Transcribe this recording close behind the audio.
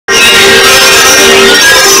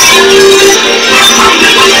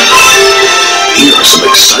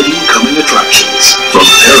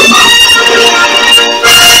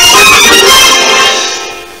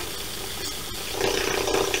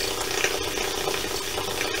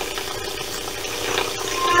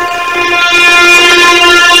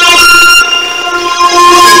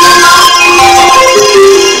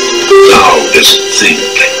does it think?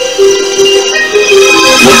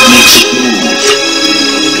 What makes it move?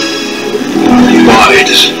 Why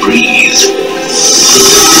does it breathe?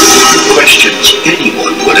 Questions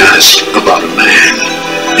anyone would ask about a man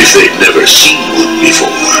if they'd never seen one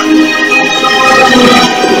before.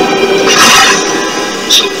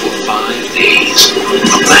 So for 5 days,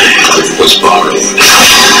 a man was borrowed.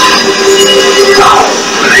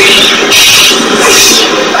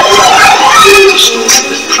 The story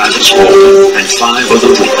that Travis Walton and 5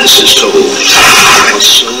 other witnesses told was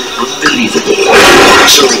so unbelievable,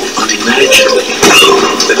 so unimaginable,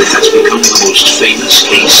 that it has become the most famous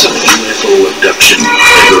case of UFO abduction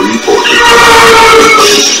ever reported.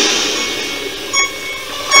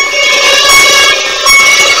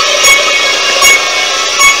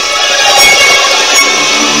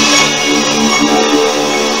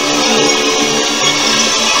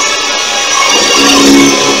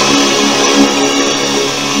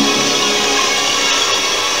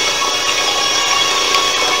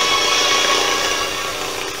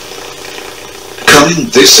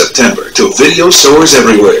 Coming this September to video stores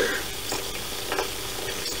everywhere.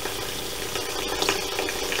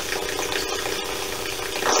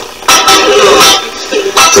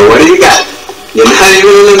 So what do you got? You're not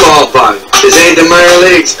even in the ballpark. This ain't the minor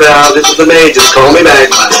leagues, pal. This is the majors. Call me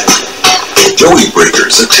back. Joey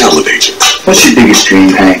Breaker's a talent agent. What's your biggest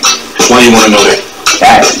dream, Hank? Why you want to know that?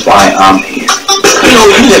 That is why I'm here. You know,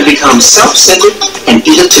 you have become self-centered and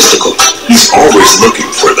egotistical. He's always looking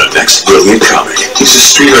for the next brilliant comic. He's a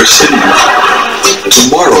street art cinema.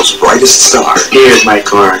 Tomorrow's brightest star. Here's my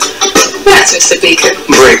card. That's Mr. Baker.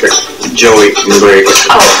 Breaker. Joey Breaker.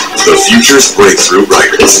 Oh. The future's breakthrough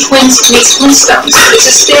writer. It's twins meets Flintstones. It's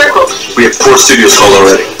hysterical. We have 4 studios called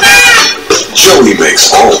already. Joey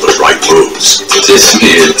makes all the right moves. This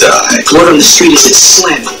near die. Word on the street is it's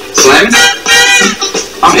slamming. Slamming?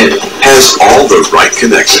 I'm in. Has all the right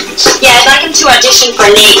connections. Yeah, I'd like him to audition for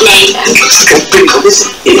Nate. Bingo, this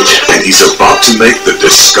is it. And he's about to make the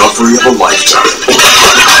discovery of a lifetime.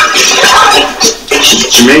 She's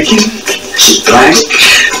Jamaican, she's black,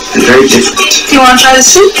 and very different. You want to try the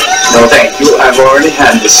soup? No, thank you. I've already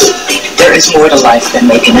had the soup. There is more to life than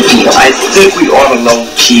making a deal. I think we ought to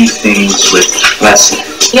low-key things with Leslie.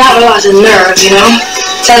 You have a lot of nerve, you know?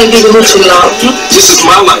 Telling people who to love. This is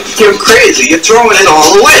my life. You're crazy. You're throwing it all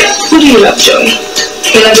away. Who do you love, Joey?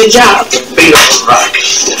 You love your job. Bingo, rock.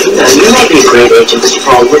 Now, you may be a great agent, but you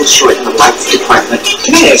fall a little short in the lights department.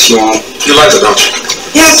 Can I ask you all? You like it, don't you?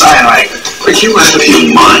 Yes, I like it. Are you out of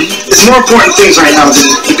your mind? There's more important things right now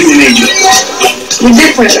than being an agent. We're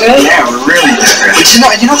different, right? Yeah, we're really different.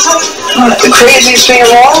 But you know something? The craziest thing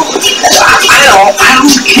of all? I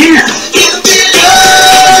don't care.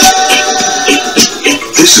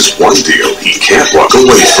 This is one deal he can't walk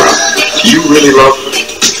away from. You really love her?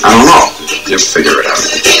 I don't know. You'll figure it out.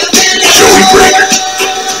 Joey Breaker.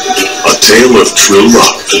 A tale of true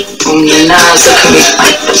love. Now, so can we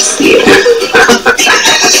fight this deal?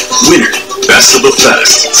 Winner. Best of the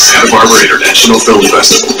Fest. Santa Barbara International Film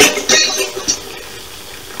Festival.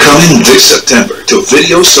 Coming this September to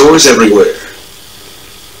video stores everywhere.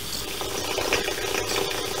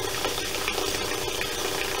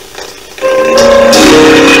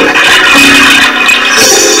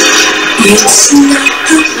 It's not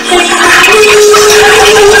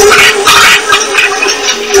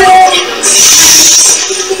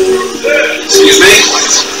Excuse me?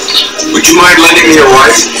 Would you mind lending me your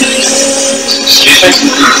wife? Excuse me?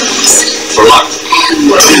 For luck.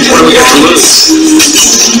 What do we got to lose?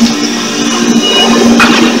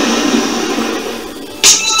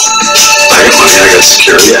 I got money, I got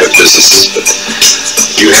security, I got businesses, but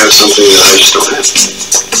you have something that I just don't have.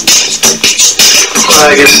 Well,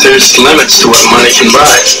 I guess there's limits to what money can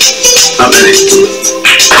buy. How many?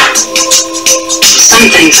 some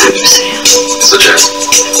things are for sale. Such as?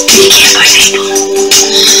 You can't buy people.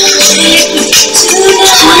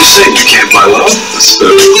 So what are you saying? You can't buy love? That's a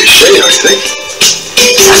bit of a cliche, don't you think?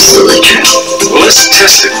 It's absolutely true. Well, let's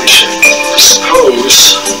test the cliche.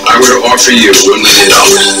 Suppose I were to offer you $1 million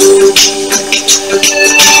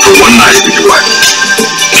for one night with your wife.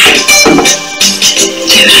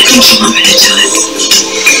 Dude, I think you want me to do it.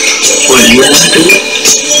 Well, you want to do it?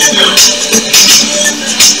 No.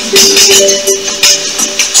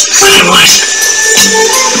 What I want,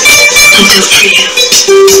 I'll do it for you.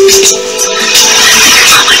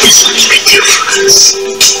 Not what this money could do for us.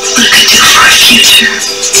 What it could do for our future.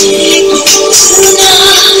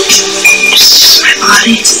 It's just my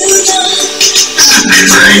body. It's not my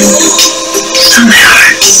mind. It's not my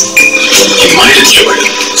heart. You might enjoy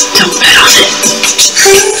it. Don't bet on it.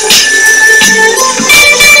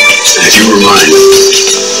 And if you were mine,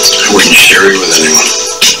 I wouldn't share it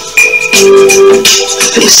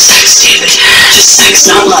It was sex, David. Just sex,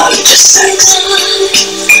 not love. Just sex.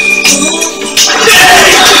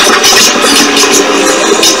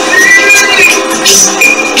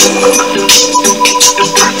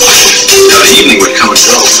 Now, the evening would come and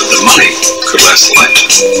go, but the money could last a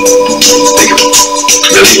lifetime. Think of it.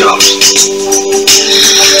 $1 million.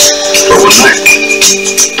 For one night.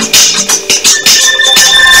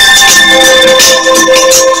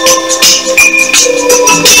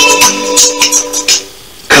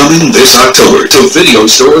 Coming this October to video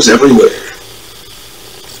stores everywhere.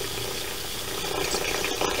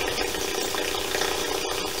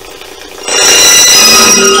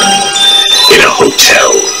 In a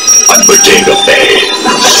hotel on Bodega Bay,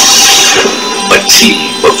 a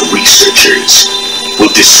team of researchers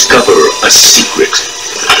will discover a secret.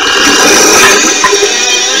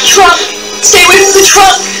 Truck! Stay away from the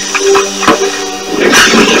truck!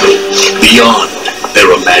 Beyond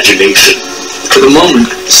their imagination. For the moment,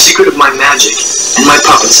 the secret of my magic and my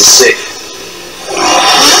puppets is safe.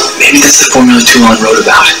 Maybe that's the Formula 2 on wrote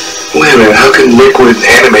about. Wait a minute, how can liquid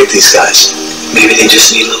animate these guys? Maybe they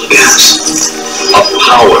just need a little gas. A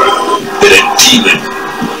power that a demon.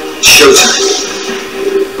 Showtime.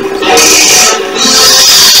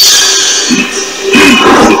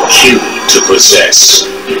 Would kill to possess.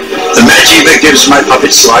 The magic that gives my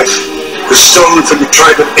puppets life was stolen from the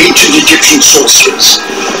tribe of ancient Egyptian sorcerers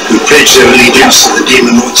who pledged their allegiance to the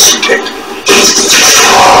demon Lord Sutek.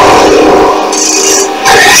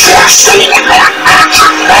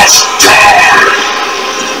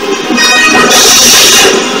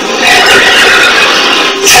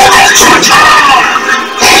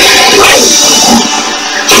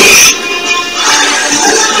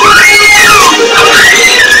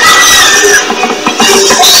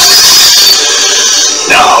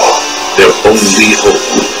 Now, their only hope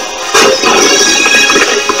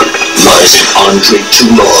lies in Andre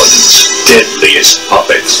Toulon's deadliest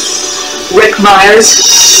puppet. Rick Myers,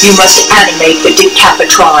 you must animate the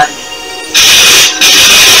Decapitron.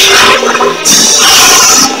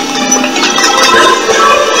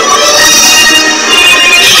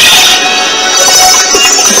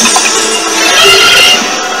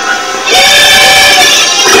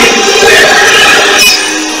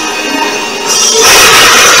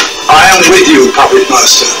 I am with you, Puppet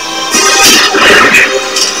Master.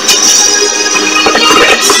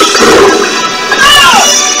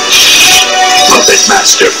 Puppet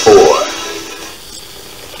Master 4.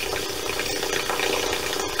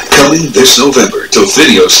 Coming this November to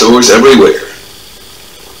video stores everywhere.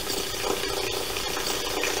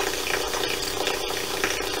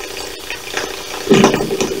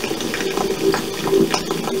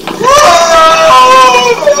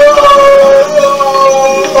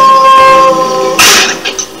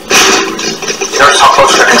 Notice how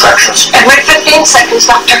close to contractions. Every 15 seconds,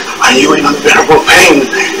 Doctor. Are you in unbearable pain?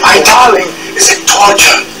 My darling, is it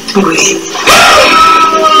torture? Breathe.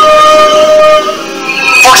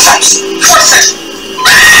 Forceps! Forceps!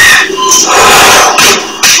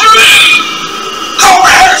 Go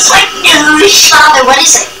ahead, Father, what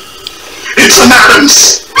is it? it's an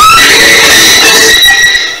Adams!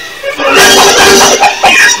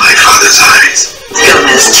 He has my father's eyes.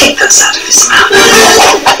 Gomez, take those out of his mouth.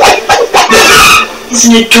 He's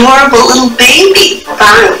an adorable little baby.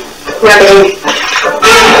 Fine. Rub it in.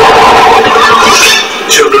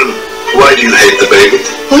 Children, why do you hate the baby?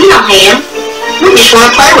 We don't hate him. We just want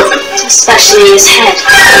to play with him. Especially his head.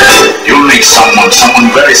 You'll need someone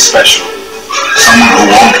very special. Someone who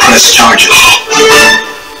won't press charges.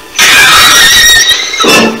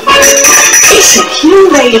 Jason, you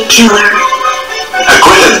lady killer.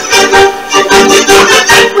 Acquitted.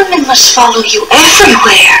 Women must follow you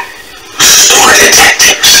everywhere. Four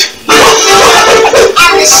detectives.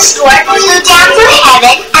 And the stork flew down from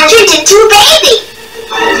heaven and turned into a baby.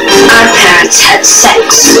 Our parents had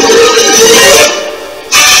sex.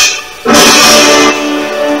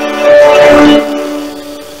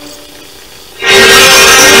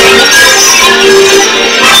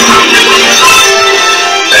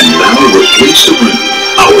 And now we're pleased to bring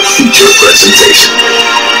our feature presentation.